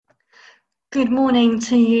Good morning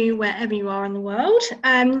to you wherever you are in the world.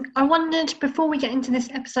 I wondered before we get into this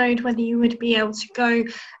episode whether you would be able to go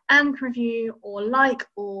and review or like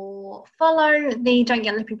or follow the Don't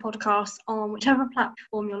Get Lippy podcast on whichever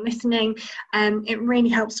platform you're listening. It really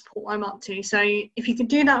helps support what I'm up to. So if you could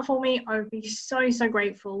do that for me, I would be so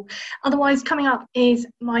grateful. Otherwise, coming up is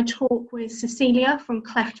my talk with Cecilia from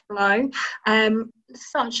Cleft Below.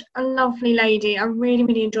 Such a lovely lady, a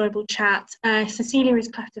really enjoyable chat. Cecilia is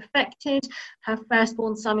cleft affected. Her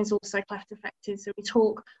firstborn son is also cleft affected. So we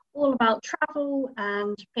talk all about travel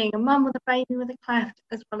and being a mum with a baby with a cleft,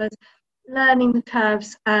 as well as learning the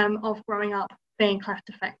curves of growing up being cleft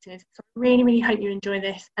affected. So I really hope you enjoy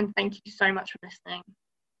this, and thank you so much for listening.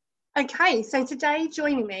 Okay, so today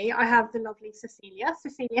joining me, I have the lovely Cecilia.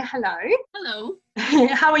 Cecilia, hello. Hello.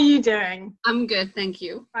 How are you doing? I'm good, thank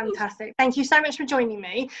you. Fantastic. Thank you so much for joining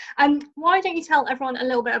me. Why don't you tell everyone a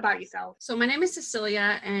little bit about yourself? So my name is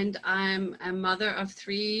Cecilia, and I'm a mother of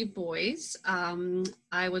 3 boys.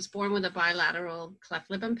 I was born with a bilateral cleft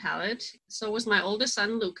lip and palate. So was my oldest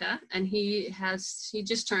son, Luca, and he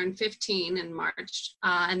just turned 15 in March.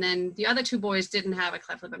 And then the other 2 boys didn't have a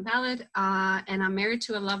cleft lip and palate. And I'm married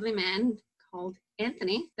to a lovely man called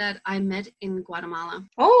Anthony that I met in Guatemala.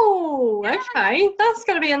 Oh, okay. That's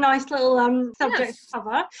going to be a nice little subject to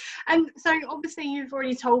cover. And so obviously you've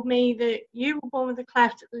already told me that you were born with a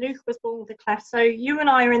cleft, Luke was born with a cleft. So you and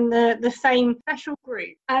I are in the same special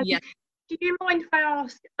group. Yes. Do you mind if I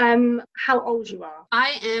ask how old you are?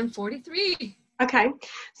 I am 43. Okay,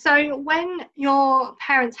 so when your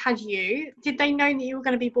parents had you, did they know that you were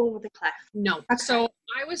going to be born with a cleft? No. Okay. So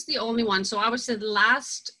I was the only one. So I was the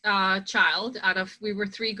last child we were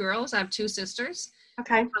 3 girls. I have 2 sisters.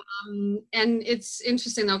 Okay. And it's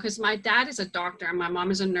interesting though, because my dad is a doctor and my mom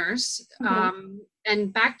is a nurse. Mm-hmm.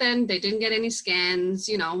 And back then they didn't get any scans,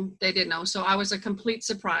 they didn't know. So I was a complete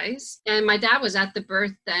surprise. And my dad was at the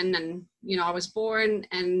birth then, and, I was born,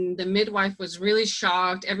 and the midwife was really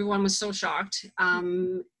shocked. Everyone was so shocked.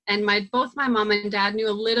 And both my mom and dad knew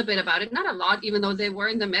a little bit about it, not a lot, even though they were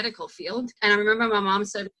in the medical field. And I remember my mom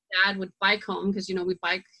said dad would bike home because, we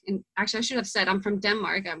bike actually I should have said I'm from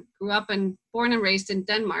Denmark. I grew up and born and raised in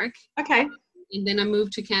Denmark. Okay. And then I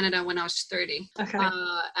moved to Canada when I was 30,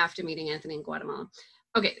 after meeting Anthony in Guatemala.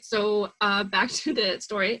 Okay, so back to the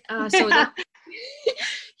story.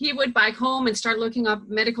 He would bike home and start looking up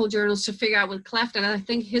medical journals to figure out what cleft. And I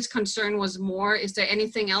think his concern was more, is there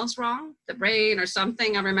anything else wrong? The brain or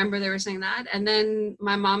something? I remember they were saying that. And then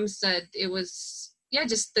my mom said it was,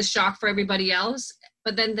 just the shock for everybody else.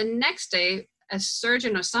 But then the next day, a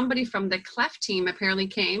surgeon or somebody from the cleft team apparently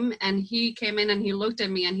came, and he came in and he looked at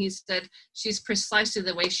me and he said, she's precisely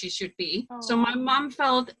the way she should be. Oh. So my mom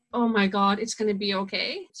felt, oh my God, it's going to be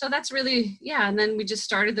okay. So that's really, and then we just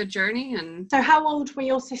started the journey. And so how old were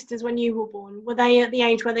your sisters when you were born? Were they at the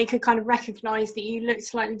age where they could kind of recognize that you looked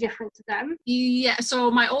slightly different to them? Yeah, so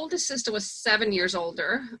my oldest sister was 7 years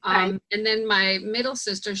older. And then my middle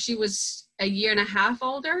sister, she was a year and a half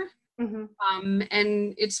older. Mm-hmm.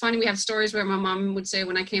 And it's funny, we have stories where my mom would say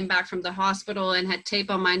when I came back from the hospital and had tape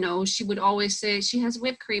on my nose, she would always say she has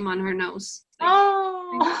whipped cream on her nose.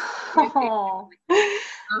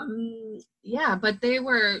 But they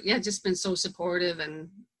were just been so supportive, and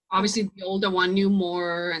obviously the older one knew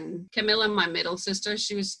more, and Camilla, my middle sister,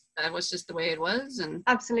 that was just the way it was. And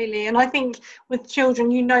absolutely. And I think with children,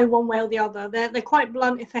 one way or the other, they're quite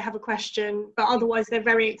blunt if they have a question, but otherwise they're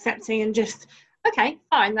very accepting and just, okay,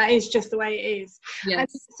 fine, that is just the way it is.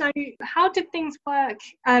 Yes. So how did things work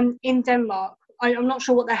in Denmark? I'm not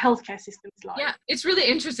sure what their healthcare system is like. Yeah, it's really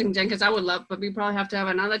interesting, Jen, because I would love, but we probably have to have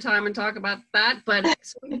another time and talk about that. But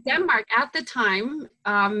so in Denmark at the time,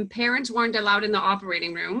 parents weren't allowed in the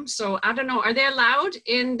operating room. So I don't know, are they allowed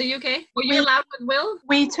in the UK? Were you allowed with Will?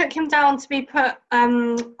 We took him down to be put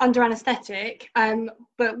under anaesthetic,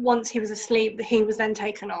 but once he was asleep, he was then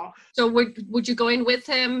taken off. So would you go in with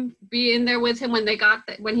him, be in there with him when he got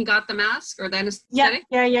the mask or the anaesthetic?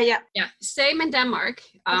 Yeah. Same in Denmark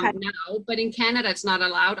now, but in Canada it's not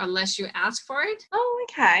allowed unless you ask for it. Oh,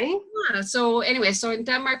 okay. Yeah. So anyway, so in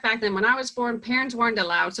Denmark back then when I was born, parents weren't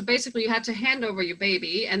allowed. So basically you had to hand over your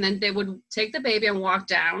baby, and then they would take the baby and walk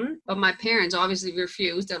down. But my parents obviously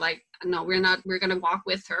refused. They're like, no, we're going to walk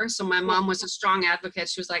with her. So my mom was a strong advocate.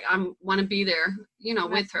 She was like, I want to be there,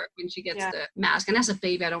 with her when she gets the mask. And as a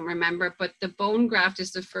baby, I don't remember, but the bone graft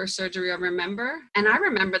is the first surgery I remember. And I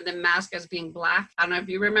remember the mask as being black. I don't know if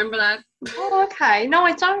you remember that. Oh, okay. No,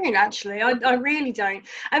 I don't actually. I really don't.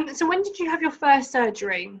 So when did you have your first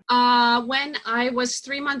surgery? When I was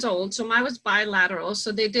 3 months old. So mine was bilateral.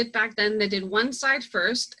 So they did one side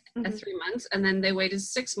first. at 3 months, and then they waited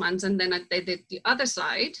 6 months, and then they did the other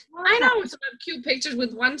side. Wow. I know, it's about cute pictures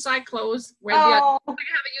with one side closed, where the other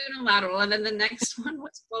have a unilateral, and then the next one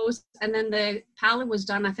was closed, and then the palate was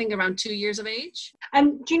done, I think, around 2 years of age.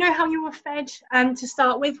 And do you know how you were fed to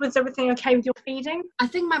start with? Was everything okay with your feeding? I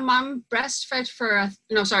think my mom breastfed for,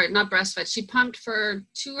 no, sorry, not breastfed. She pumped for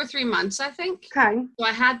 2 or 3 months, I think. Okay. So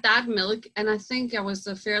I had that milk, and I think I was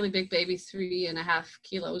a fairly big baby, 3.5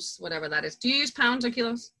 kilos, whatever that is. Do you use pounds or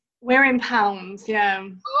kilos? We're in pounds, yeah.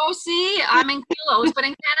 Oh, see, I'm in kilos, but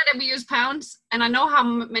in Canada we use pounds, and I know how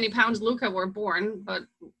many pounds Luca were born, but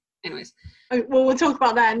anyways. Well, we'll talk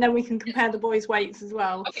about that, and then we can compare the boys' weights as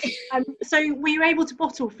well. Okay. So were you able to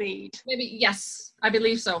bottle feed? Maybe, yes, I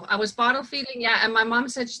believe so. I was bottle feeding, yeah, and my mom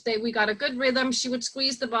said we got a good rhythm. She would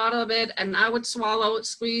squeeze the bottle a bit, and I would swallow,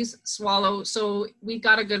 squeeze, swallow. So we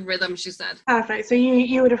got a good rhythm, she said. Perfect. So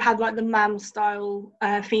you would have had like the MAM style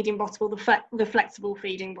feeding bottle, the flexible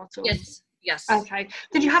feeding bottle. Yes. Okay.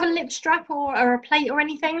 Did you have a lip strap or a plate or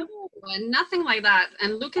anything? No, nothing like that.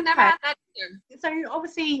 And Luca never had that either. So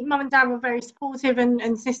obviously mum and dad were very supportive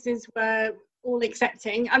and sisters were all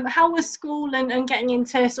accepting. How was school and getting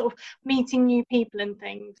into sort of meeting new people and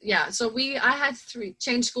things? Yeah, so I had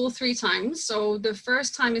changed school 3 times. So the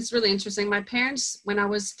first time, it's really interesting. My parents, when I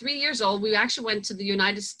was 3 years old, we actually went to the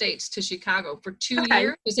United States, to Chicago for 2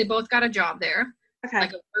 years, because they both got a job there. Okay.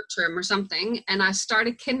 Like a work term or something, and I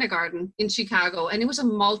started kindergarten in Chicago, and it was a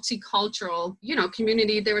multicultural,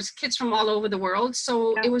 community. There was kids from all over the world,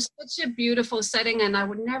 so It was such a beautiful setting, and I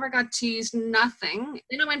would never got teased, nothing.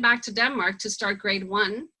 Then I went back to Denmark to start grade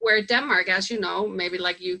 1, where Denmark, as you know, maybe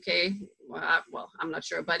like UK, well, I'm not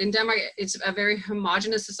sure, but in Denmark, it's a very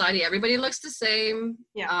homogenous society. Everybody looks the same.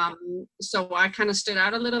 Yeah. So I kind of stood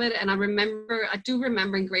out a little bit. And I do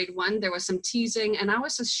remember in grade 1, there was some teasing, and I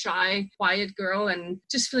was a shy, quiet girl and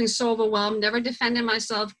just feeling so overwhelmed, never defending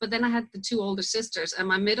myself. But then I had the 2 older sisters, and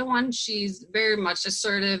my middle one, she's very much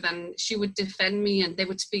assertive, and she would defend me, and they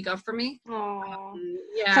would speak up for me.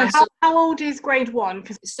 Yeah. So how old is grade 1?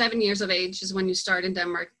 7 years of age is when you start in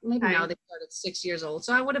Denmark. Maybe now they start at 6 years old.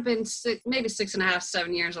 So I would have been maybe 6.5,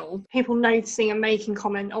 7 years old. People noticing and making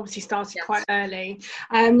comment obviously started quite early.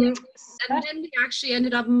 And then we actually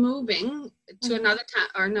ended up moving to another town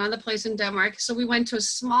or another place in Denmark. So we went to a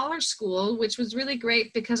smaller school, which was really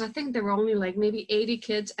great because I think there were only like maybe 80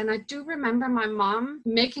 kids. And I do remember my mom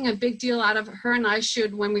making a big deal out of her, and I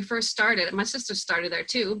should, when we first started, my sister started there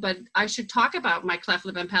too, but I should talk about my cleft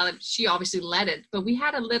lip and palate. She obviously led it, but we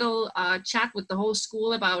had a little chat with the whole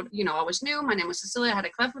school about, I was new, my name was Cecilia, I had a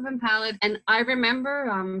cleft lip and palate. And I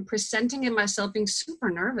remember presenting it myself, being super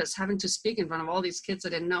nervous, having to speak in front of all these kids I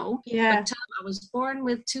didn't know. Yeah. But I was born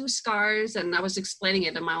with 2 scars, and I was explaining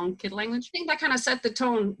it in my own kid language. I think that kind of set the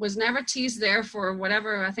tone. Was never teased there for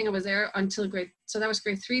whatever. I think I was there until grade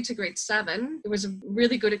 3 to grade 7. It was a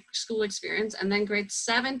really good school experience. And then grade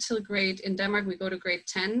 7 till in Denmark, we go to grade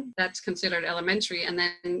 10. That's considered elementary. And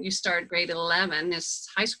then you start grade 11 is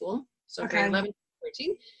high school. So grade 11 to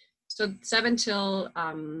 13. So 7 till,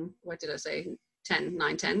 10.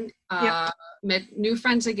 Met new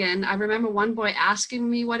friends again. I remember one boy asking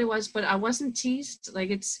me what it was, but I wasn't teased.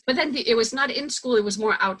 But then it was not in school. It was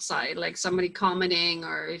more outside, like somebody commenting,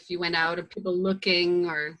 or if you went out, or people looking,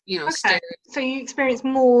 or stared. So you experienced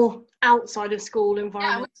more outside of school environment.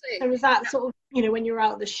 Yeah, I would say. So was that sort of, when you were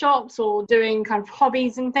out at the shops or doing kind of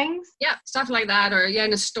hobbies and things? Yeah, stuff like that, or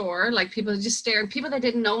in a store, like people just staring, people that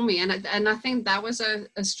didn't know me, and I think that was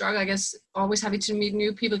a struggle. I guess always having to meet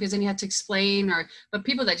new people, because then you had to explain, but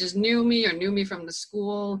people that just knew me or knew me from the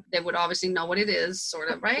school, they would obviously know what it is, sort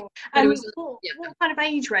of, right? What kind of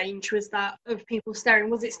age range was that of people staring?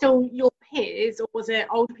 Was it still your peers, or was it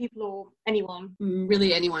older people, or anyone?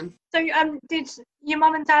 Really anyone. So did your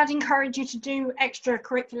mum and dad encourage you to do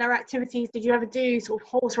extracurricular activities? Did you ever do sort of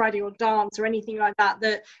horse riding or dance or anything like that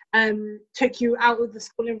took you out of the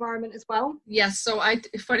school environment as well? Yes, so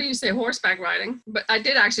funny you say horseback riding, but I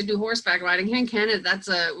did actually do horseback riding. Here in Canada, that's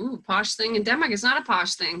a posh thing. In Denmark, it's not a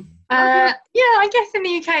posh thing. Yeah, I guess in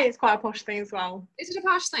the UK it's quite a posh thing as well. Is it a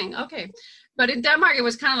posh thing? Okay. But in Denmark, it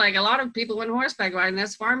was kind of like a lot of people went horseback riding.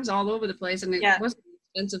 There's farms all over the place, and it wasn't an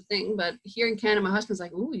expensive thing. But here in Canada, my husband's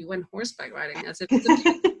like, "Ooh, you went horseback riding?" As if it's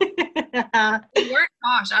it weren't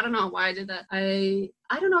posh. I don't know why I did that. I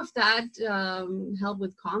don't know if that helped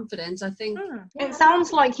with confidence. I think it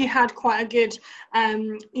sounds like you had quite a good,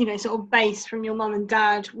 sort of base from your mum and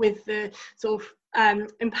dad with the sort of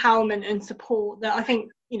empowerment and support that I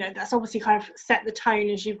think. That's obviously kind of set the tone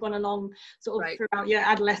as you've gone along sort of throughout your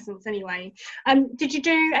adolescence anyway. Did you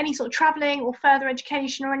do any sort of travelling or further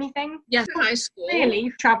education or anything? Yes, high school. Really?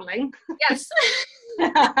 Travelling? Yes.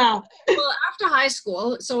 Well, after high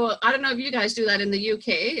school, so I don't know if you guys do that in the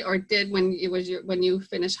UK or did when it was when you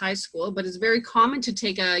finished high school, but it's very common to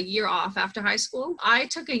take a year off after high school. I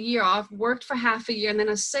took a year off, worked for half a year, and then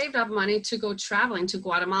I saved up money to go traveling to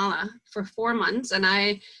Guatemala for 4 months. And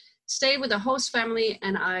I stayed with a host family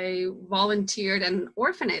and I volunteered at an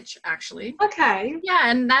orphanage, actually. Okay. Yeah,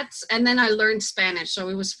 and then I learned Spanish. So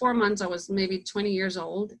it was 4 months. I was maybe 20 years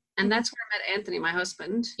old. And that's where I met Anthony, my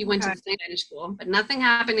husband. He went to the same Spanish school, but nothing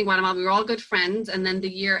happened in Guatemala. We were all good friends. And then the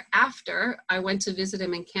year after, I went to visit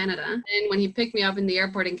him in Canada. And when he picked me up in the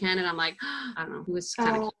airport in Canada, I'm like, I don't know, he was kind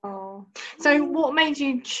of cute. So what made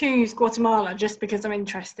you choose Guatemala? Just because I'm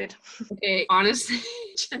interested. Okay, honestly,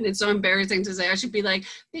 and it's so embarrassing to say. I should be like,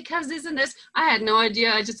 because this and this. I had no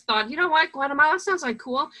idea. I just thought, you know what, Guatemala sounds like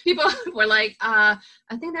cool. People were like, I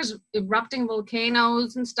think there's erupting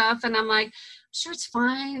volcanoes and stuff. And I'm like, sure, it's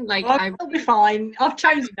fine. Like, I'll be fine. I've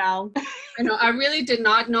chosen now. I know. I really did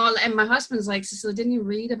not know. And my husband's like, Cecilia, didn't you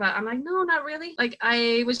read about? I'm like, no, not really. Like,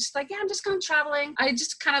 I was just like, yeah, I'm just going traveling. I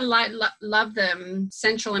just kind of love the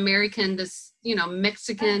Central American, this, you know,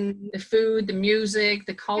 Mexican, the food, the music,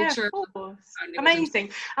 the culture. Yeah, of course.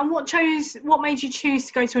 Amazing. And what made you choose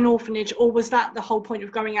to go to an orphanage, or was that the whole point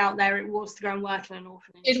of going out there? It was to go and work in an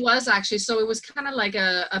orphanage? It was actually. So it was kind of like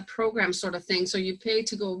a program sort of thing. So you paid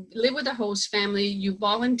to go live with a host family, you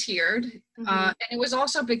volunteered. And it was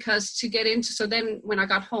also because to get into, so then when I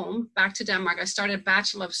got home back to Denmark, I started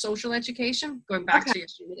Bachelor of Social Education, going back to your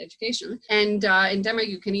student education. And in Denmark,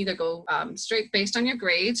 you can either go straight based on your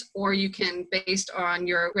grades, or you can based on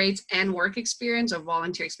your grades and work experience or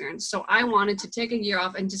volunteer experience. So I wanted to take a year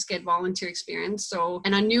off and just get volunteer experience. So,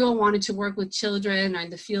 and I knew I wanted to work with children or in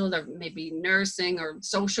the field of maybe nursing or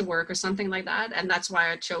social work or something like that. And that's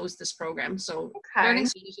why I chose this program. So learning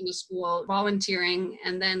Spanish in the school, volunteering,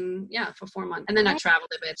 and then, for 4 months. And then I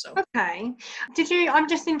traveled a bit. So okay. I'm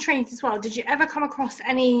just intrigued as well. Did you ever come across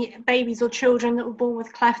any babies or children that were born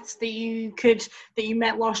with clefts that you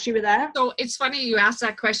met whilst you were there? So it's funny you asked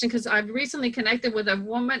that question, because I've recently connected with a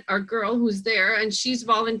woman or girl who's there, and she's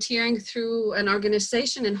volunteering through an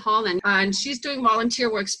organization in Holland, and she's doing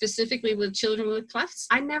volunteer work specifically with children with clefts.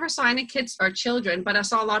 I never saw any kids or children, but I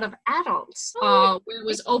saw a lot of adults where it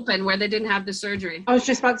was open, where they didn't have the surgery. I was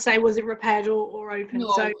just about to say, was it repaired or open?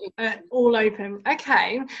 No, so all open.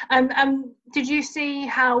 Okay. Did you see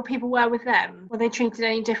how people were with them? Were they treated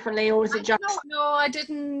any differently, or was it just? No, I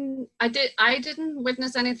didn't. I didn't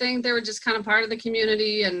witness anything. They were just kind of part of the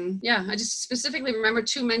community, and I just specifically remember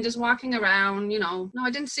 2 men just walking around. No,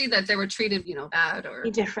 I didn't see that they were treated, bad or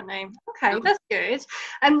differently. Okay, that's good.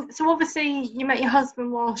 So obviously you met your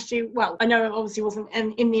husband whilst I know it obviously wasn't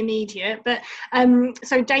in the immediate, but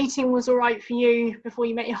so dating was all right for you before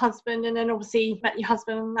you met your husband, and then obviously met your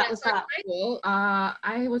husband, and that was that. Cool.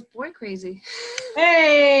 I was boy crazy.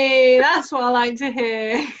 Hey, that's what I like to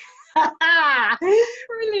hear.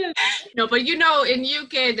 Brilliant. No, but in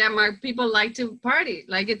UK, Denmark, people like to party.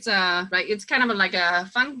 Like it's kind of like a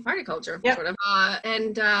fun party culture, sort of.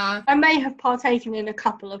 I may have partaken in a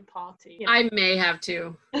couple of parties. I may have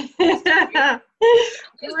too.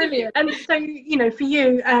 Brilliant. And so, for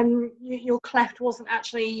you, your cleft wasn't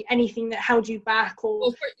actually anything that held you back,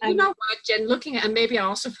 or you know what, Jen, looking at, and maybe I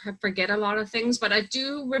also forget a lot of things, but I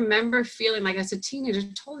do remember feeling like as a teenager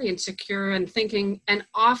totally insecure and thinking, and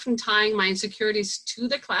often tying my insecurities to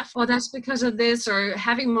the cleft. Oh, that's because of this, or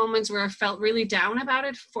having moments where I felt really down about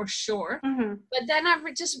it, for sure. But then I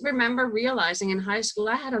just remember realizing in high school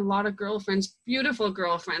I had a lot of girlfriends, beautiful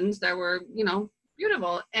girlfriends that were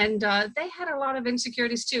beautiful, and they had a lot of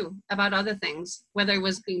insecurities too about other things, whether it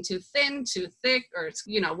was being too thin, too thick, or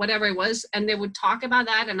whatever it was, and they would talk about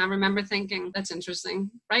that. And I remember thinking, that's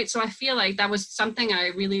interesting, right? So I feel like that was something I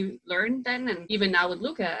really learned then, and even now with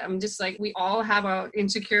Luca, I'm just like, we all have our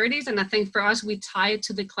insecurities, and I think for us we tie it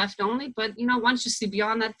to the cleft only, but once you see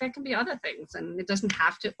beyond that, there can be other things, and it doesn't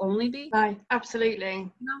have to only be. Right,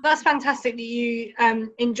 absolutely. That's fantastic that you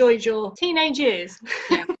enjoyed your teenage years.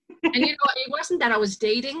 Yeah. And it wasn't that I was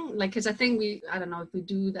dating, because I think I don't know if we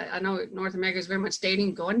do that. I know North America is very much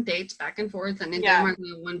dating, go on dates back and forth, and in Denmark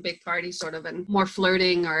we have one big party sort of, and more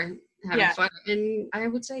flirting or having fun. And I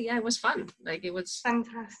would say, it was fun. Like, it was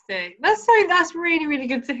fantastic. That's really, really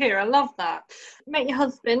good to hear. I love that. You met your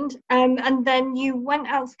husband, and then you went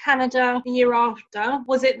out to Canada the year after.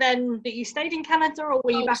 Was it then that you stayed in Canada, or were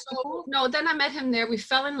you back before? No, then I met him there. We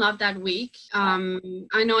fell in love that week.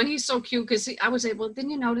 I know, and he's so cute, because I was like, well, didn't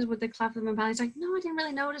you notice with the cleft of my belly? He's like, no, I didn't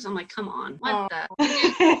really notice. I'm like, come on, what the?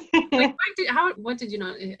 What did you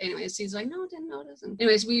know? Anyways, he's like, no, I didn't notice. And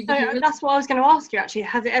anyways, that's what I was going to ask you, actually.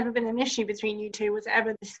 Has it ever been an issue between you two? Was it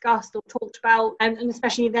ever discussed or talked about? And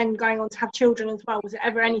especially then going on to have children as well, was it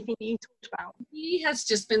ever anything that you talked about? He has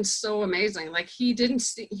just been so amazing. Like he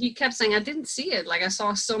kept saying, I didn't see it. Like I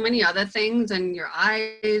saw so many other things and your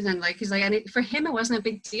eyes, and like, he's like, and for him, it wasn't a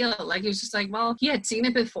big deal. Like he was just like, well, he had seen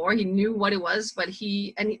it before. He knew what it was, but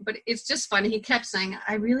it's just funny. He kept saying,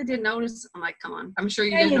 I really didn't notice. I'm like, come on. I'm sure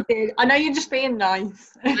you did. I know you're just being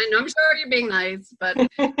nice. I know, I'm sure you're being nice, but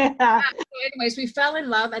yeah. So anyways, we fell in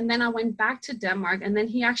love, and then I went back to Denmark, and then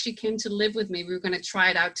he actually came to live with me. We were going to try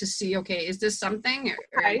it out to see, okay, is this something?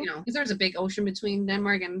 Or you know, because there's a big ocean between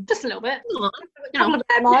Denmark and just a little bit, a couple of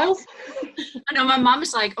air miles. I know my mom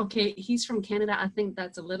is like, okay, he's from Canada. I think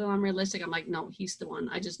that's a little unrealistic. I'm like, no, he's the one.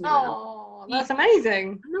 I just know. Oh, that's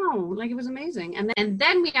amazing. No, like it was amazing. And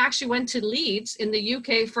then we actually went to Leeds in the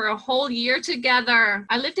UK for a whole year together.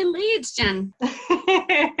 I lived in Leeds, Jen.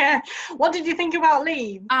 What did you think about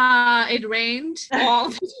Leeds? It rained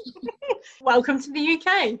all Welcome to the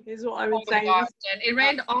UK is what I would say. God, it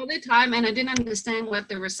rained all the time, and I didn't understand what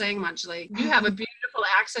they were saying much. Like, you have a beautiful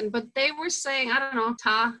accent, but they were saying, I don't know,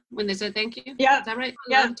 ta, when they said thank you. Yeah. Is that right?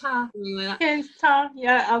 Yeah. Ta. Yes, ta.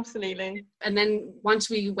 Yeah, absolutely. And then once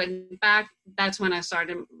we went back, that's when I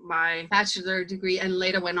started my bachelor degree and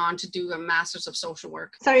later went on to do a master's of social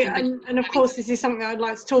work. So, and of course, this is something I'd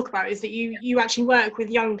like to talk about, is that you actually work with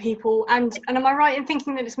young people, and am I right in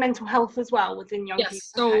thinking that it's mental health as well within young people?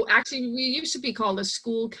 Yes, so actually we used to be called a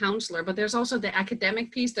school counselor, but there's also the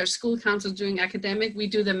academic piece. There's school counselors doing academic. We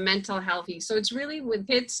do the mental health piece. So it's really with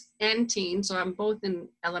kids and teens. So I'm both in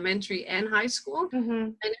elementary and high school. Mm-hmm.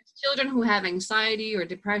 And it's children who have anxiety or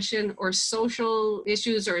depression or social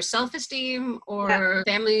issues or self-esteem, or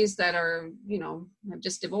families that are, you know, have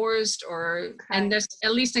just divorced, or and there's,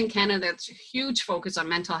 at least in Canada, it's a huge focus on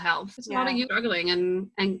mental health. It's a lot of you struggling,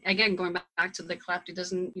 and again, going back to the cleft, you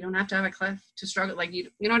don't have to have a cleft to struggle, like you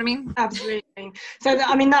know what I mean? Absolutely. So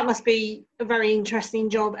that must be a very interesting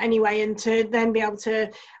job anyway, and to then be able to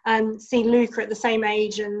see Luca at the same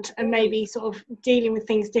age and maybe sort of dealing with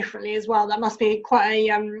things differently as well, that must be quite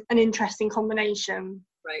an interesting combination.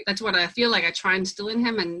 Right. That's what I feel like I try and instill in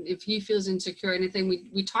him. And if he feels insecure or anything,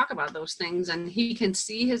 we talk about those things, and he can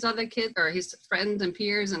see his other kids or his friends and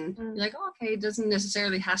peers and be like, oh, okay, it doesn't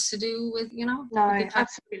necessarily has to do with, you know. No,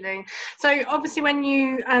 absolutely. So obviously when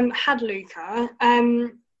you had Luca,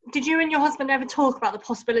 did you and your husband ever talk about the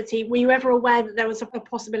possibility? Were you ever aware that there was a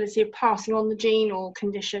possibility of passing on the gene or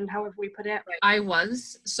condition, however we put it? I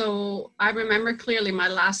was. So I remember clearly my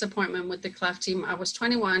last appointment with the cleft team. I was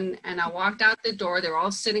 21 and I walked out the door. They were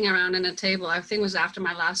all sitting around in a table. I think it was after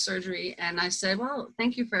my last surgery. And I said, well,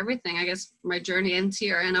 thank you for everything. I guess my journey ends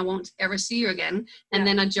here and I won't ever see you again. And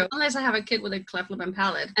then I joked, unless I have a kid with a cleft lip and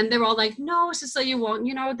palate. And they were all like, no, Cecilia, you won't.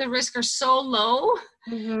 You know, the risks are so low.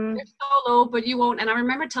 Mm-hmm. They're so low, but you won't. And I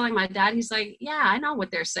remember telling my dad, he's like, yeah, I know what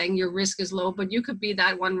they're saying. Your risk is low, but you could be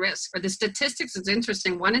that one risk. Or the statistics is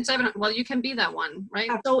interesting. 1 in 7, well, you can be that one, right?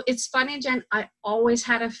 So it's funny, Jen, I always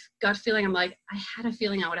had a gut feeling. I'm like, I had a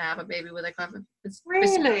feeling I would have a baby with a cleft lip.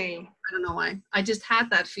 Really? I don't know why. I just had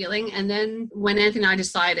that feeling. And then when Anthony and I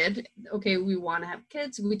decided, okay, we want to have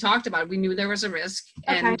kids, we talked about it. We knew there was a risk.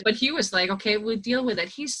 But he was like, okay, we'll deal with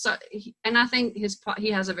it. And I think he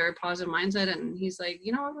has a very positive mindset. And he's like,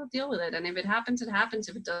 you know what, we'll deal with it. And if it happens, it happens.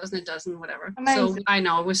 If it doesn't, it doesn't, whatever. Amazing. So I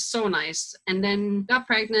know, it was so nice. And then got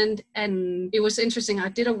pregnant. And it was interesting. I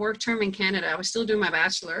did a work term in Canada. I was still doing my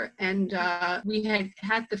bachelor. And we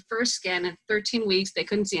had the first scan at 13 weeks. They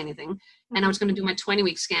couldn't see anything. And I was going to do my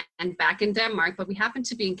 20-week scan back in Denmark, but we happened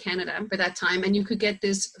to be in Canada for that time. And you could get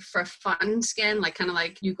this for fun scan, like kind of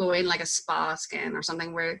like you go in like a spa scan or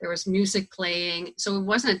something where there was music playing. So it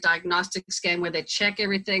wasn't a diagnostic scan where they check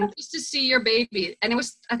everything just to see your baby. And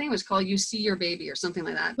I think it was called You See Your Baby or something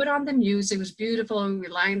like that. Put on the music. It was beautiful. And we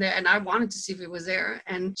were lying there and I wanted to see if it was there.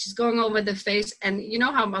 And she's going over the face. And you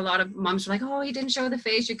know how a lot of moms were like, oh, he didn't show the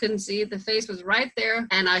face. You couldn't see it. The face was right there.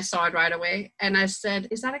 And I saw it right away. And I said,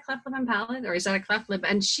 is that a cleft lip and palate? Or is that a cleft lip?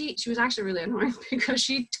 And she was actually really annoying because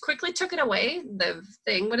she quickly took it away. The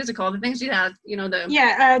thing, what is it called? The thing she had, you know,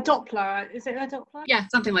 Doppler. Is it a Doppler? Yeah,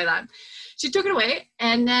 something like that. She took it away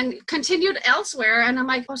and then continued elsewhere. And I'm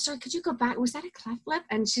like, oh, sorry, could you go back? Was that a cleft lip?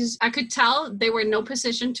 And I could tell they were in no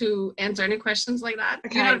position to answer any questions like that.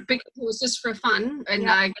 Okay. You know, because it was just for fun. And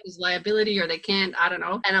I guess it's liability or they can't, I don't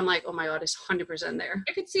know. And I'm like, oh my God, it's 100% there.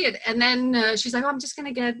 I could see it. And then she's like, oh, I'm just going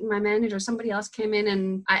to get my manager. Somebody else came in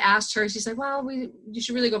and I asked her, she's like, well, you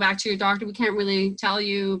should really go back to your doctor. We can't really tell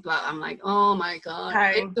you. But I'm like, oh my God.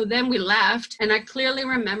 Okay. So then we left, and I clearly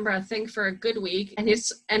remember, I think for a good week, and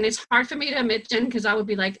it's hard for me to admit, Jen, because I would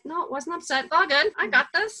be like, no, wasn't upset. All good. I got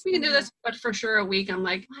this. We can do this. But for sure a week, I'm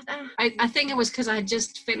like, I think it was because I had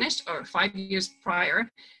just finished, or 5 years prior,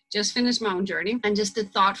 just finished my own journey, and just the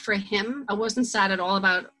thought for him, I wasn't sad at all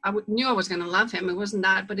about, knew I was going to love him. It wasn't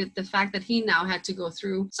that, but the fact that he now had to go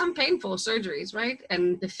through some painful surgeries, right?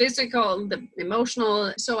 And the physical, the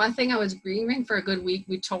emotional. So I think I was grieving for a good week.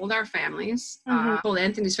 We told our families, told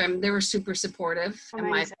Anthony's family, they were super supportive. Amazing. And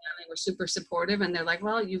my family were super supportive. And they're like,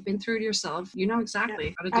 well, you've been through it yourself. You know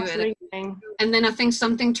exactly how to do absolutely. It. And then I think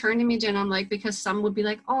something turned in me, Jen. I'm like, because some would be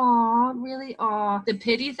like, oh, really? Oh, the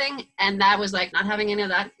pity thing. And that was like not having any of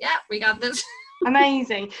that. Yeah, we got this.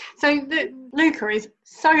 Amazing. So Luca is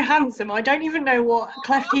so handsome. I don't even know what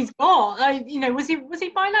cleft he's got. Was he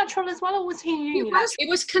bilateral as well, or was he unilateral? It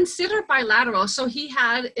was considered bilateral. So he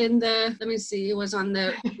had it was on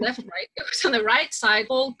the left, right. It was on the right side,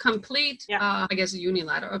 full complete, I guess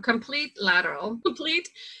unilateral, complete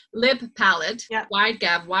lip palate, wide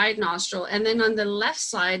gap, wide nostril. And then on the left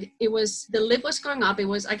side, the lip was going up.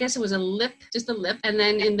 I guess it was just a lip. And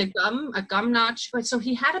then in the a gum notch. But so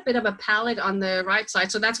he had a bit of a palate on the right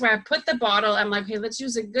side. So that's where I put the bottle. I'm like, hey, let's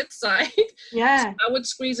use a good side. Yeah. So I would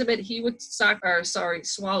squeeze a bit. He would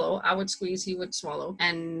swallow. I would squeeze, he would swallow.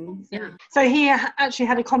 And yeah. So he actually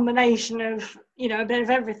had a combination of, a bit of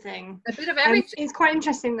everything. A bit of everything. It's quite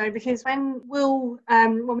interesting though, because when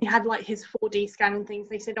when we had like his 4D scan and things,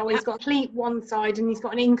 they said, he's got a complete one side and he's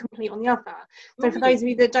got an incomplete on the other. So for those of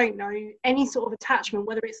you that don't know, any sort of attachment,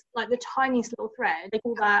 whether it's like the tiniest little thread, they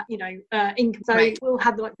call that, incomplete. So we'll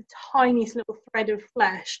have like the tiniest little thread of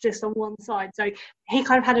flesh just on one side. So he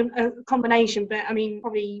kind of had a combination, but I mean,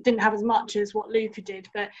 probably didn't have as much as what Luca did.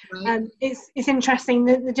 But it's interesting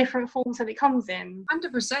the different forms that it comes in.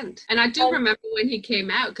 100%. And I do remember when he came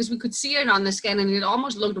out, because we could see it on the scan, and it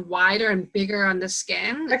almost looked wider and bigger on the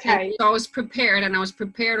scan. Okay. And so I was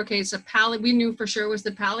prepared, okay, it's a palate. We knew for sure it was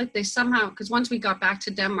the palate. They somehow, because once we got back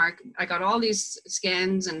to Denmark, I got all these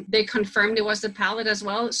scans and they confirmed it was the palate as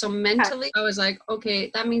well. So mentally, I was like, okay,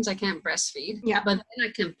 that means I can't breastfeed. Yeah. But then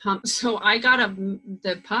I can pump. So I got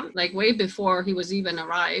the pump like way before he was even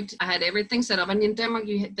arrived. I had everything set up. And in Denmark,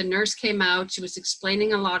 the nurse came out. She was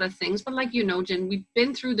explaining a lot of things. But like, Jen, we've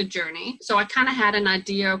been through the journey. So I kind of had an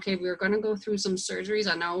idea, okay, we were going to go through some surgeries.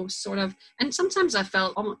 I know sort of, and sometimes I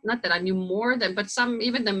felt, not that I knew more than, but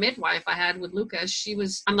even the midwife I had with Lucas,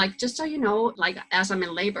 I'm like, just so you know, like as I'm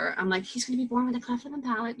in labor, I'm like, he's going to be born with a cleft lip and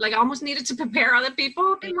palate. Like I almost needed to prepare other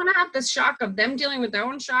people. I didn't want to have this shock of them dealing with their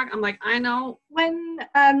own shock. I'm like, I know. When,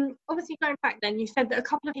 obviously going back then, you said that a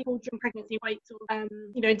couple of people during pregnancy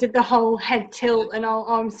did the whole head tilt and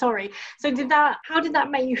I'm sorry. So how did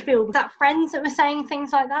that make you feel? Was that friends that were saying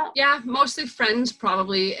things like that? Yeah, mostly friends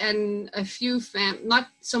probably, and a few not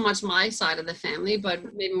so much my side of the family, but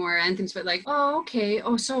maybe more Anthony's, but like, oh, okay.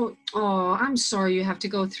 I'm sorry you have to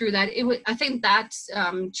go through that. I think that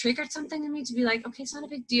triggered something in me to be like, okay, it's not a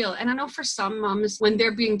big deal. And I know for some moms, when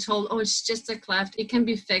they're being told, oh, it's just a cleft, it can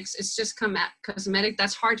be fixed, it's just cosmetic,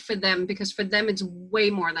 that's hard for them, because for them it's way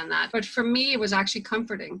more than that. But for me, it was actually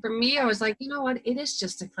comforting. For me, I was like, you know what, it is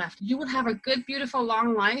just a cleft. You will have a good, beautiful,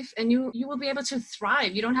 long life, and you will be able to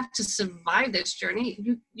thrive. You don't have to survive this journey.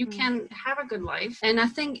 You can have a good life. And I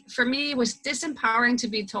think for me, it was disempowering to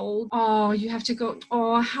be told, oh, you have to go,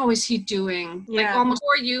 oh, how is he doing? Yeah. Like almost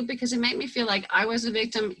for you, because it made me feel like I was a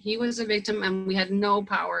victim, he was a victim, and we had no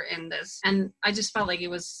power in this. And I just felt like it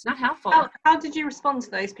was not helpful. How did you respond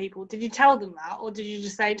to those people? Did you tell them that, or did you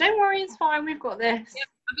just say, don't worry, it's fine, we've got this? Yeah.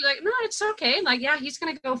 I'd be like, no, it's okay. Like, yeah, he's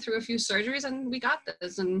going to go through a few surgeries and we got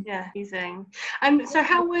this. And yeah, amazing. So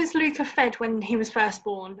how was Luca fed when he was first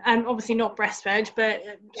born? Obviously not breastfed, but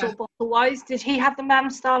sort of bottle-wise. Did he have the mam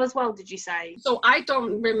style as well, did you say? So I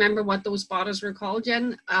don't remember what those bottles were called,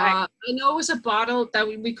 Jen. I know it was a bottle that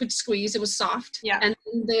we could squeeze. It was soft. Yeah. And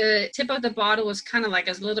the tip of the bottle was kind of like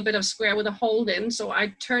a little bit of square with a hole in. So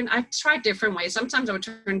I tried different ways. Sometimes I would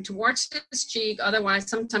turn towards his cheek. Otherwise,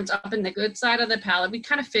 sometimes up in the good side of the palate. We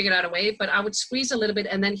kind of figured out a way, but I would squeeze a little bit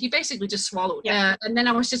and then he basically just swallowed. Yeah. And then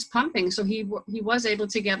I was just pumping. So he was able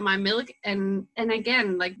to get my milk. And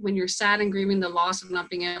again, like when you're sad and grieving the loss of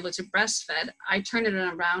not being able to breastfeed, I turned it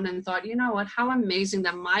around and thought, you know what, how amazing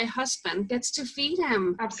that my husband gets to feed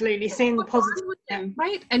him. Absolutely. Seeing the positive.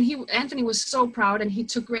 Right. And Anthony was so proud, and he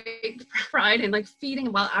took great pride in like feeding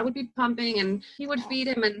him while I would be pumping, and he would feed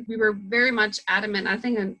him. And we were very much adamant. I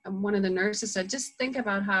think one of the nurses said, just think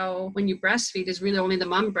about how when you breastfeed is really only the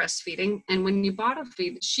mom breastfeeding, and when you bottle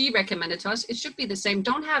feed, she recommended to us, it should be the same.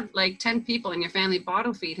 Don't have like 10 people in your family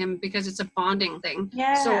bottle feed him because it's a bonding thing.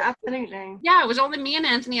 Yeah, so absolutely. Yeah, it was only me and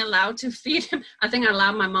Anthony allowed to feed him. I think I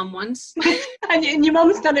allowed my mom once. and your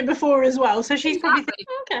mom's done it before as well, so she's probably thinking,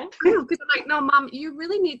 okay. Because I'm like, no, Mom, you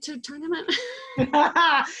really need to turn him in.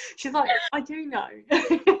 She's like, I do know.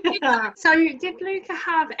 So did Luca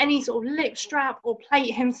have any sort of lip strap or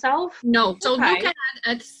plate himself? No. So Luca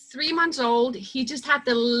at 3 months old, he just had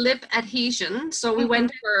the lip adhesion. So we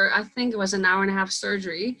went for, I think it was an hour and a half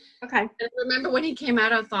surgery. Okay. And I remember when he came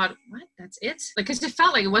out, I thought, what? That's it? Like, because it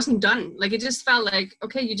felt like it wasn't done. Like, it just felt like,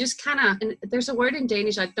 okay, you just kind of, and there's a word in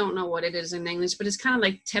Danish, I don't know what it is in English, but it's kind of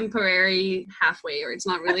like temporary halfway, or it's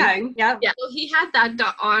not really. Okay, yeah. So he had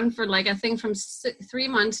that on for like, I think from 3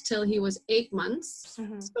 months till he was 8 months.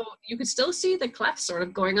 So you could still see the cleft sort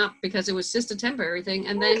of going up because it was just a temporary thing.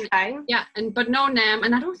 And then, but no NAM.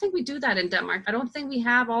 And I don't think we do that in Denmark. I don't think we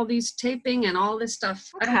have all these taping and all this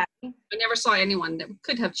stuff. Okay. I never saw anyone that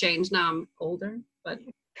could have changed. Now I'm older, but.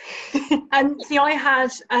 And see, I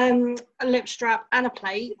had a lip strap and a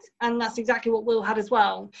plate, and that's exactly what Will had as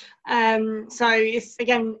well. So it's,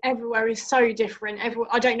 again, everywhere is so different.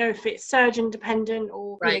 I don't know if it's surgeon dependent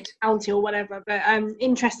or county or whatever, but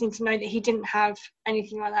interesting to know that he didn't have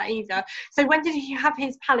anything like that either. So when did he have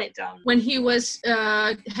his palate done? When he was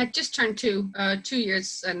had just turned 2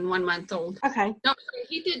 years and 1 month old. Okay. No,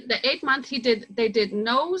 he did the 8 month. They did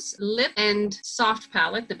nose, lip, and soft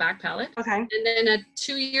palate, the back palate. Okay. And then at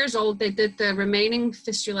 2 years old, they did the remaining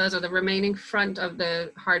fistulas, or the remaining front of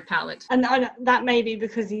the hard palate. And that may be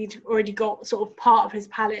because he'd already got sort of part of his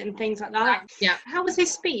palate and things like that. Yeah. How was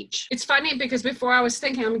his speech? It's funny because before I was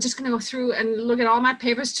thinking, I'm just going to go through and look at all my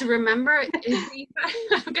papers to remember.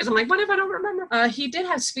 Because I'm like, what if I don't remember? He did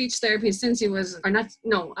have speech therapy since he was, or not,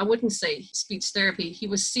 no, I wouldn't say speech therapy. He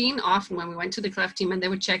was seen often when we went to the cleft team, and they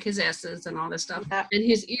would check his S's and all this stuff. Yeah. And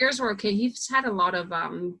his ears were okay. He's had a lot of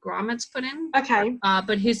grommets put in. Okay.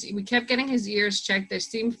 But we kept getting his ears checked. They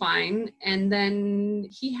seemed fine. And then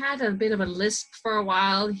he had a bit of a lisp for a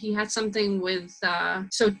while. He had something with,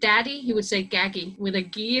 so daddy, he would say gaggy with a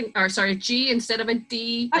G instead of a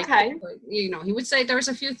D. Okay. Like, he would say there was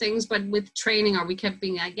a few things, but with training, we kept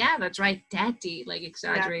being like, yeah, that's right, daddy, like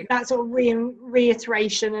exaggerating. Yeah, that sort of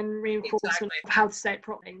reiteration and reinforcement of how to say it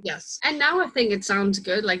properly. Yes. And now I think it sounds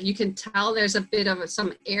good. Like, you can tell there's a bit of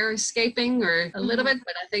some air escaping, or a little bit,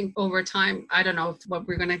 but I think over time, I don't know what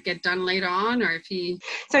we're going to get done later on, or if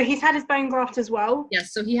So he's had his bone graft as well?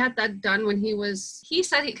 Yes, so he had that done when he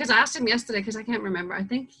said, because I asked him yesterday, because I can't remember, I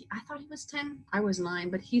thought he was 10, I was 9,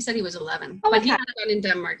 but he said he was 11. Oh, but he had it done in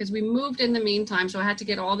Denmark, because we moved in the meantime, so I had to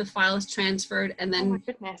get all the files transferred, and then oh my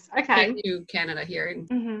goodness. Okay. to Canada here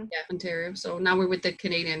in Ontario. So now we're with the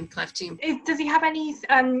Canadian cleft team. Does he have any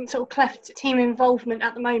sort of cleft team involvement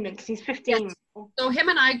at the moment? Because he's 15. Yes. So him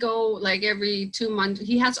and I go like every 2 months.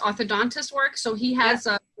 He has orthodontist work, so he has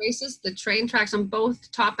braces, the train tracks on both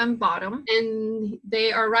top and bottom, and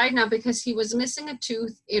they are right now because he was missing a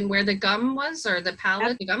tooth in where the gum was, or the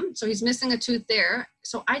palate, the gum. So he's missing a tooth there.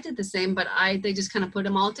 So I did the same, but they just kind of put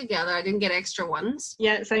them all together. I didn't get extra ones.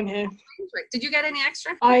 Yeah, same here. Did you get any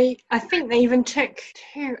extra? I think they even took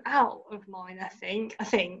 2 out of mine, I think.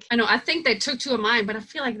 I know, I think they took 2 of mine, but I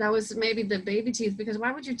feel like that was maybe the baby teeth, because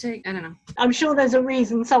why would you take, I don't know. I'm sure there's a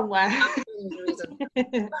reason somewhere.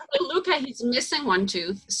 Luca, he's missing 1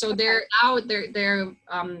 tooth, so they're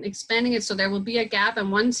expanding it, so there will be a gap,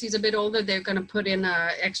 and once he's a bit older, they're going to put in a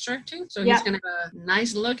extra tooth, so he's going to have a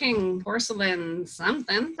nice looking porcelain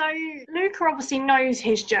something. So Luca obviously knows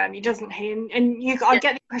his journey, doesn't he? And I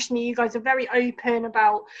get the impression that you guys are very open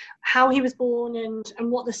about how he was born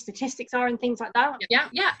and what the statistics are and things like that.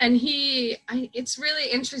 Yeah, and it's really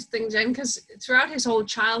interesting, Jen, because throughout his whole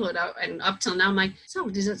childhood and up till now, I'm like, so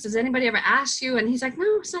does anybody ever ask you? And he's like, no,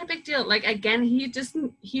 it's not a big deal. Like, again,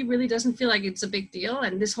 he really doesn't feel like it's a big deal.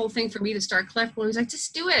 And this whole thing for me to start Cleft Bowl, he's like,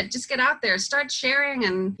 just do it, just get out there, start sharing.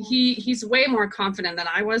 And he's way more confident than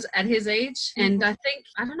I was at his age. And I think,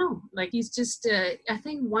 I don't know, like, he's just, I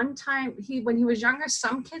think one time when he was younger,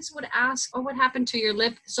 some kids would ask, oh, what happened to your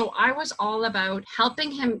lip? So I was all about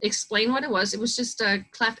helping him explain what it was. It was just a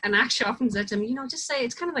cleft, and actually often said to him, just say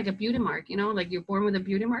it's kind of like a beauty mark, like you're born with a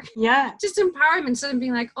beauty mark. Yeah. Just empower him instead of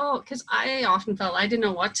being like, oh, because I often felt I didn't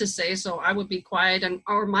know what to say, so I would be quiet,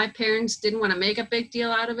 or my parents didn't want to make a big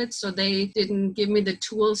deal out of it, so they didn't give me the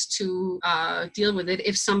tools to deal with it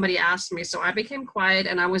if somebody asked me. So I became quiet,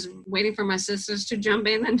 and I was waiting for my sisters to jump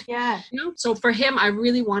in and, so for him, I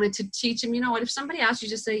really wanted to teach him, you know what, if somebody asks you,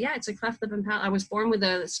 just say, yeah, it's a cleft lip and palate. I was born with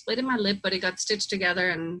a split in my lip, but it got stitched together.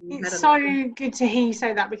 And it's so good to hear you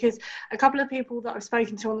say that, because a couple of people that I've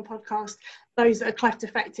spoken to on the podcast, those that are cleft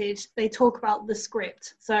affected, they talk about the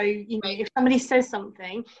script. So, if somebody says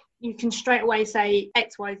something, you can straight away say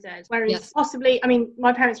X, Y, Z. Whereas possibly, I mean,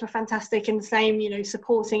 my parents were fantastic and the same,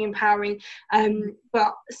 supporting, empowering.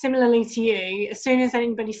 But similarly to you, as soon as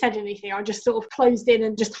anybody said anything, I just sort of closed in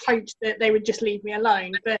and just hoped that they would just leave me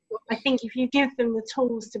alone. But I think if you give them the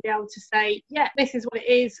tools to be able to say, yeah, this is what it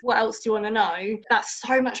is, what else do you want to know? That's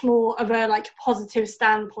so much more of a positive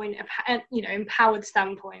standpoint, empowered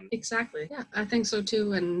standpoint. Exactly. Yeah, I think so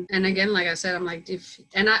too. And again, like I said, I'm like,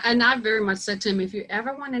 I very much said to him, if you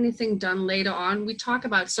ever want anything done later on, we talk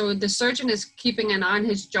about, so the surgeon is keeping an eye on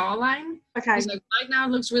his jawline. Okay. He's like, right now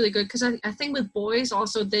it looks really good, because I think with boys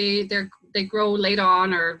also they grow later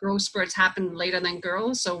on, or growth spurts happen later than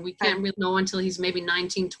girls, so we can't really know until he's maybe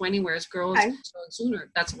 19, 20, whereas girls start sooner.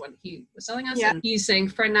 That's what he was telling us. And he's saying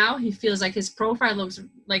for now he feels like his profile looks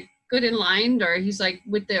like good in line, or he's like,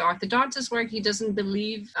 with the orthodontist work, he doesn't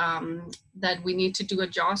believe that we need to do a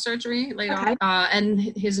jaw surgery later on. And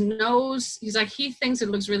his nose, he's like, he thinks it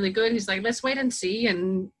looks really good. He's like, let's wait and see.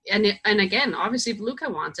 And again, obviously, if Luca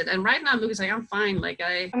wants it, and right now Luca's like, I'm fine.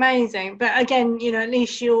 Amazing. But again, at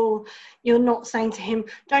least you're not saying to him,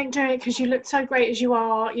 don't do it because you look so great as you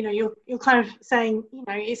are. You're kind of saying,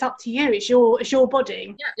 it's up to you. It's your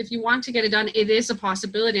body. Yeah. If you want to get it done, it is a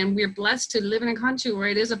possibility, and we're blessed to live in a country where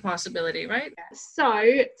it is a possibility, right?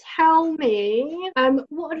 So tell me,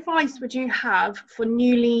 what advice would you have for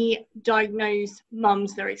newly diagnosed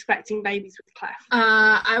mums that are expecting babies with cleft?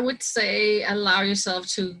 I would say allow yourself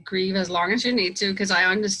to grieve as long as you need to, because I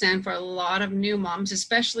understand for a lot of new moms,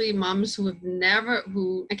 especially moms who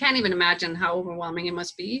I can't even imagine how overwhelming it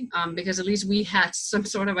must be, because at least we had some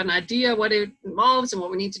sort of an idea what it involves and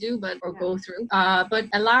what we need to do, go through. But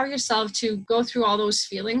allow yourself to go through all those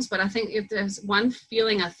feelings. But I think if there's one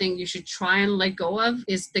feeling I think you should try and let go of,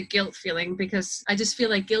 is the guilt feeling, because I just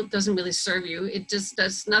feel like guilt doesn't really serve you. It just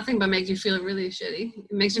does nothing but make you feel really shitty.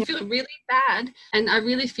 It makes you feel really bad. And I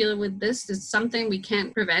really feel with this, it's something we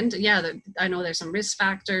can't prevent. Yeah, I know there's some risk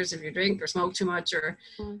factors if you drink or smoke too much, or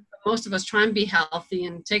most of us try and be healthy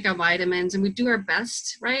and take our vitamins, and we do our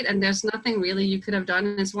best, right? And there's nothing really you could have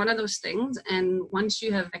done. It's one of those things. And once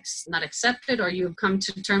you have not accepted, or you've come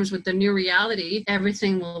to terms with the new reality,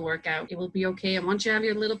 everything will work out. It will be okay. And once you have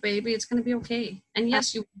your little baby, it's going to be okay. And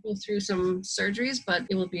yes, you will go through some surgeries, but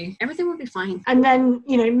everything will be fine. And then,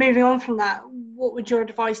 moving on from that, what would your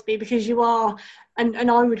advice be? Because you are,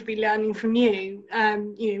 and I would be learning from you,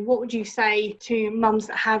 what would you say to mums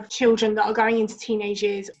that have children that are going into teenage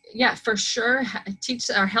years? Yeah, for sure. Teach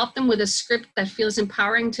or help them with a script that feels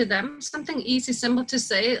empowering to them. Something easy, simple to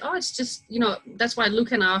say. Oh, it's just, that's why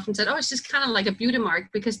Luke and I often said, oh, it's just kind of like a beauty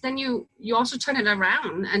mark, because then you also turn it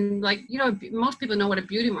around. And most people know what a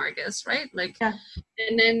beauty mark is, right?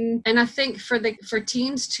 And I think for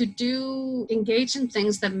teens to engage in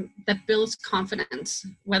things that builds confidence,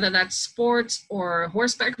 whether that's sports or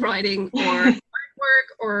horseback riding or work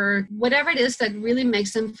or whatever it is that really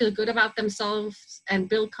makes them feel good about themselves and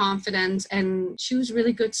build confidence, and choose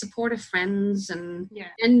really good supportive friends, and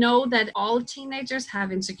know that all teenagers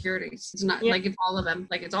have insecurities. It's not like it's all of them,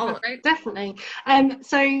 it's all of it, right? Definitely.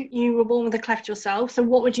 So you were born with a cleft yourself. So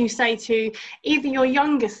what would you say to either your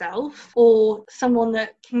younger self or someone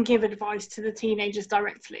that can give advice to the teenagers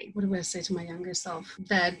directly? What do I say to my younger self?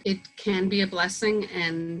 That it can be a blessing,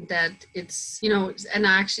 and that it's, and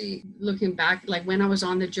actually looking back, when I was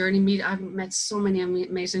on the journey, I've met so many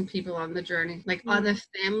amazing people on the journey, other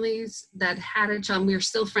families that had a child. We are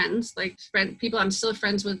still friends, people I'm still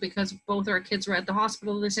friends with, because both our kids were at the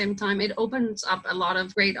hospital at the same time. It opens up a lot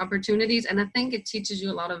of great opportunities, and I think it teaches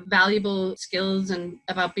you a lot of valuable skills and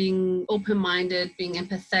about being open-minded, being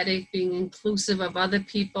empathetic, being inclusive of other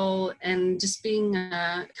people, and just being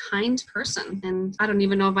a kind person. And I don't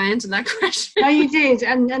even know if I answered that question. No, you did,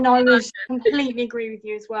 and I would completely agree with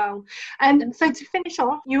you as well. So to finish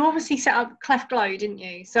off, you obviously set up Cleft Glow, didn't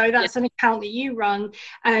you? So that's an account that you run.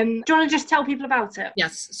 Do you want to just tell people about it?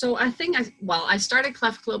 Yes. So I think I started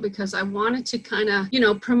Cleft Glow because I wanted to kind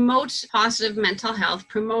of, promote positive mental health,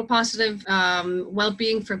 promote positive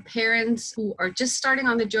well-being for parents who are just starting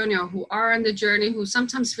on the journey, or who are on the journey, who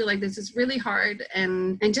sometimes feel like this is really hard,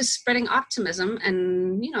 and just spreading optimism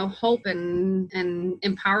and, hope and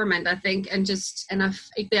empowerment, I think. And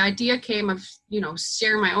the idea came of,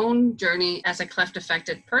 share my own journey as a cleft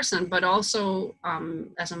affected person, but also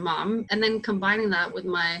as a mom, and then combining that with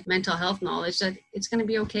my mental health knowledge that it's going to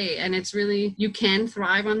be okay. And it's really, you can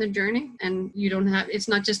thrive on the journey, and it's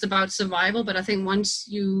not just about survival, but I think once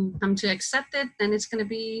you come to accept it, then it's going to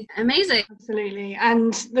be amazing. Absolutely.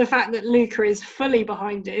 And the fact that Luca is fully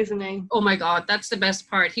behind it, isn't he? Oh my God, that's the best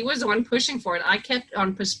part. He was the one pushing for it. I kept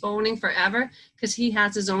on postponing forever because he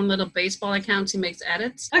has his own little baseball accounts. He makes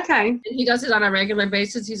edits. Okay. And he does it on a regular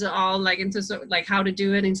basis. He's all like into like how to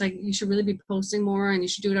do it. And he's like, you should really be posting more and you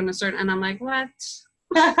should do it on a certain, and I'm like, what?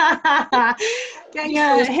 Getting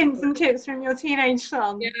hints and tips from your teenage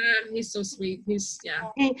son. Yeah, he's so sweet.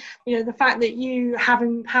 The fact that you have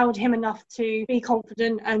empowered him enough to be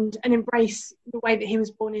confident and embrace the way that he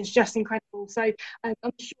was born is just incredible. So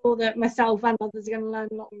I'm sure that myself and others are going to learn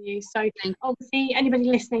a lot from you. So obviously,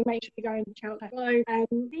 anybody listening, make sure you go and check out hello.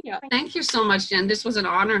 Thank you so much, Jen. This was an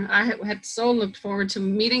honor. I had so looked forward to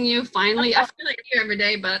meeting you. Finally, I feel like you every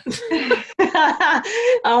day, but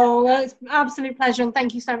oh, well, it's an absolute pleasure, and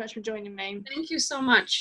thank you so much for joining me. Thank you so much.